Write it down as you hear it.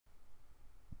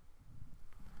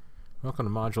Welcome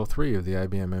to Module 3 of the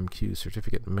IBM MQ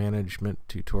Certificate Management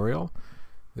tutorial.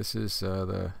 This is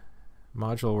the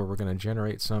module where we're going to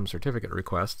generate some certificate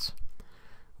requests.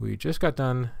 We just got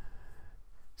done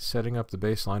setting up the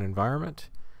baseline environment,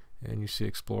 and you see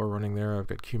Explorer running there. I've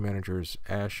got Queue Managers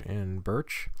Ash and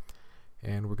Birch,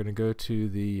 and we're going to go to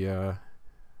the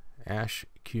Ash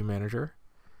Queue Manager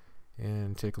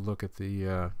and take a look at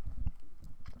the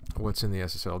what's in the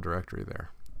SSL directory there.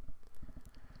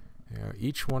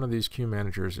 Each one of these queue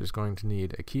managers is going to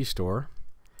need a key store,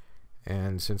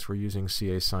 and since we're using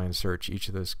CA sign search, each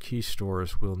of those key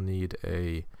stores will need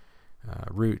a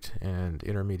root and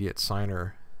intermediate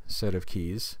signer set of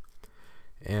keys,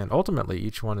 and ultimately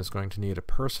each one is going to need a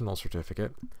personal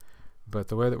certificate. But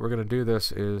the way that we're going to do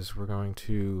this is we're going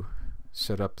to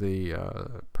set up the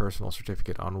personal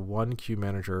certificate on one queue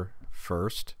manager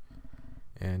first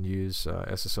and use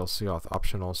SSL CAuth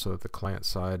optional so that the client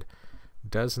side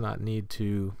does not need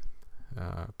to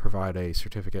provide a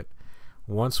certificate.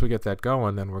 Once we get that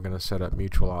going, then we're going to set up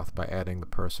mutual auth by adding the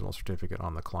personal certificate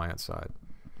on the client side.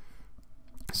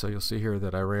 So you'll see here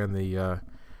that I ran the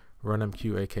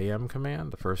runmq akm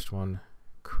command. The first one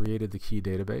created the key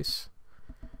database,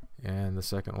 and the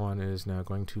second one is now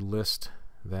going to list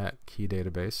that key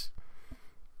database.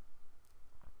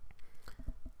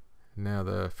 Now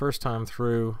the first time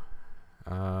through,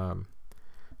 I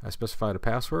specified a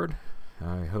password.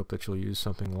 I hope that you'll use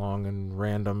something long and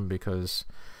random, because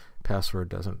password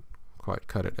doesn't quite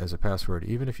cut it as a password,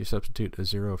 even if you substitute a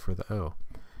 0 for the O.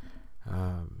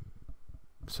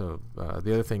 The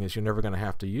other thing is you're never going to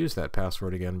have to use that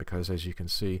password again, because as you can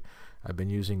see, I've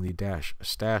been using the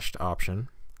 -stashed option,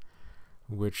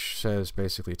 which says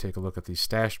basically take a look at the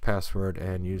stashed password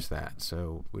and use that,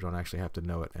 so we don't actually have to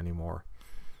know it anymore.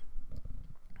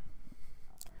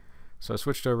 So I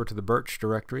switched over to the Birch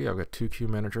directory. I've got two queue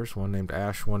managers, one named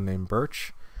Ash, one named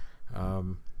Birch,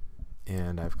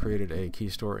 and I've created a key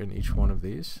store in each one of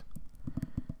these.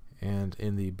 And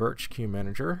in the Birch queue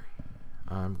manager,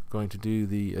 I'm going to do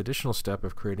the additional step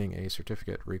of creating a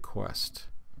certificate request.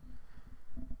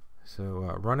 So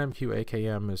runmq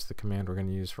akm is the command we're going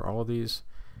to use for all of these,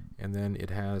 and then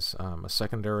it has a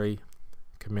secondary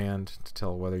command to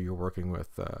tell whether you're working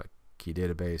with key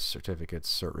database, certificates,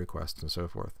 cert requests, and so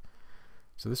forth.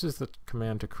 So this is the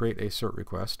command to create a cert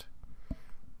request.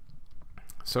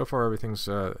 So far everything's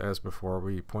as before.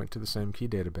 We point to the same key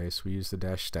database. We use the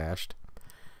 -stashed.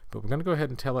 But we're going to go ahead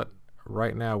and tell it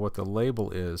right now what the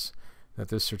label is that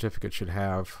this certificate should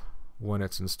have when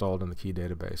it's installed in the key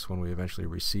database, when we eventually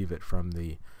receive it from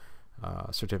the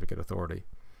certificate authority.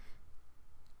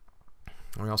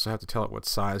 We also have to tell it what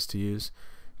size to use.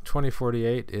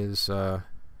 2048 is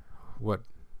what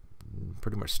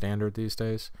pretty much standard these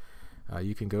days.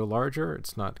 You can go larger.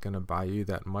 It's not going to buy you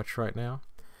that much right now.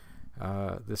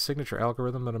 The signature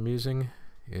algorithm that I'm using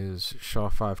is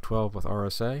SHA-512 with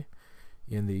RSA.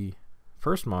 In the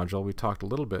first module, we talked a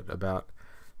little bit about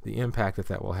the impact that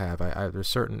that will have. There's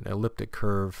certain elliptic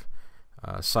curve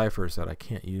ciphers that I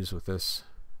can't use with this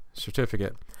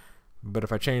certificate, but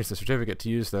if I change the certificate to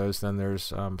use those, then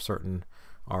there's certain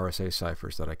RSA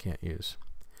ciphers that I can't use.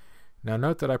 Now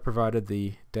note that I provided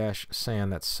the -san,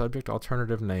 that's subject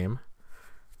alternative name.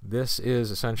 This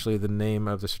is essentially the name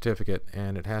of the certificate,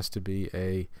 and it has to be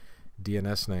a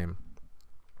DNS name.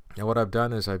 Now what I've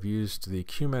done is I've used the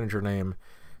queue manager name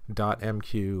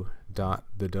 .mq.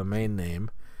 the domain name,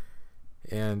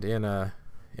 and in a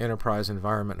enterprise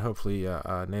environment, hopefully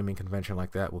a naming convention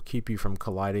like that will keep you from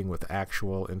colliding with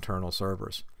actual internal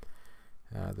servers.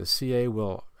 The CA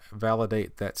will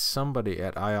validate that somebody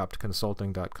at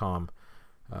ioptconsulting.com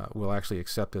will actually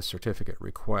accept this certificate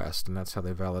request, and that's how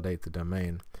they validate the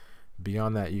domain.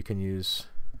 Beyond that, you can use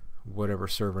whatever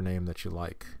server name that you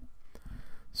like.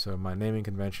 So my naming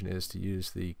convention is to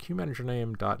use the queue manager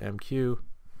name .mq,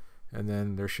 and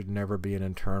then there should never be an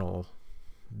internal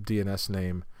DNS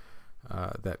name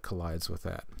that collides with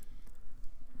that.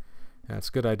 Now it's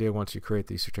a good idea once you create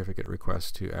the certificate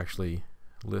request to actually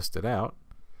list it out.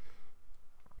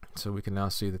 So we can now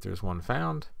see that there's one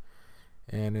found,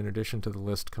 and in addition to the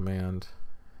list command,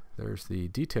 there's the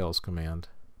details command,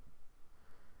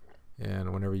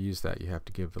 and whenever you use that, you have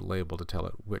to give the label to tell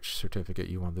it which certificate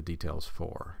you want the details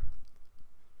for.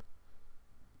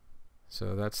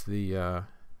 So that's the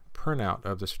printout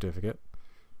of the certificate,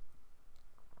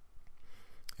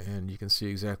 and you can see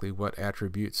exactly what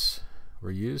attributes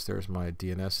were used. There's my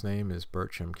DNS name is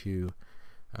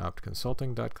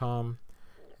birchmq@consulting.com,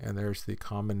 and there's the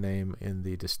common name in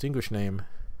the distinguished name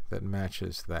that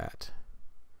matches that,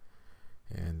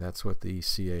 and that's what the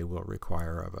CA will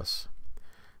require of us.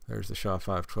 There's the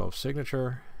SHA-512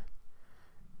 signature,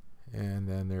 And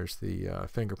then there's the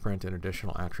fingerprint and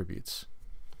additional attributes.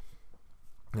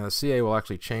 Now the CA will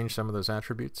actually change some of those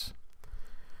attributes.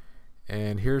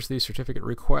 And here's the certificate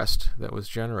request that was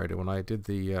generated when I did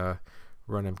the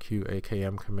run MQ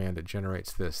AKM command. It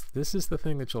generates this. This is the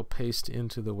thing that you'll paste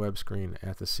into the web screen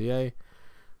at the CA,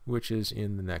 which is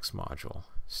in the next module.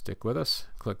 Stick with us,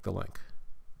 click the link.